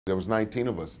There was 19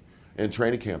 of us in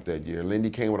training camp that year.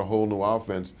 Lindy came with a whole new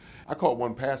offense. I caught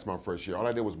one pass my first year. All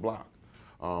I did was block.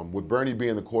 With Bernie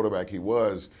being the quarterback he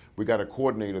was, we got a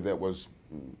coordinator that was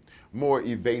more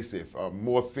evasive,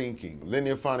 more thinking.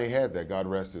 Lindy finally had that, God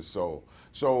rest his soul.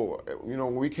 So,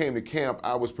 when we came to camp,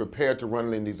 I was prepared to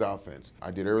run Lindy's offense. I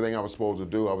did everything I was supposed to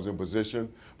do. I was in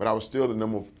position, but I was still the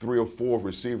number 3 or 4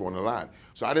 receiver on the line.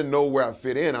 So I didn't know where I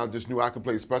fit in. I just knew I could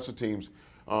play special teams,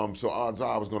 so odds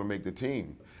are I was going to make the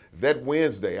team. That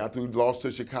Wednesday, after we lost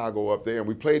to Chicago up there, and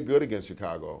we played good against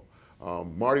Chicago,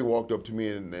 Marty walked up to me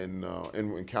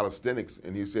in calisthenics,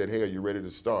 and he said, "Hey, are you ready to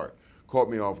start?" Caught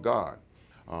me off guard.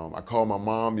 I called my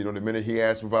mom, the minute he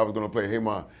asked me if I was going to play, "Hey,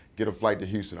 Ma, get a flight to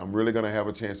Houston. I'm really going to have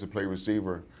a chance to play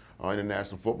receiver in the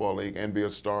National Football League and be a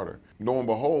starter." Lo and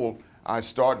behold, I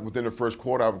started within the first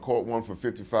quarter. I caught one for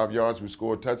 55 yards. We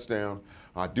scored a touchdown.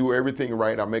 I do everything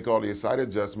right. I make all the side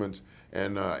adjustments.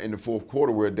 And in the fourth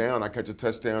quarter, we're down. I catch a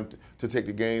touchdown to take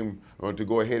the game, or to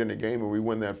go ahead in the game, and we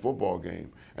win that football game.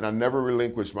 And I never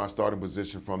relinquished my starting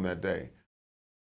position from that day.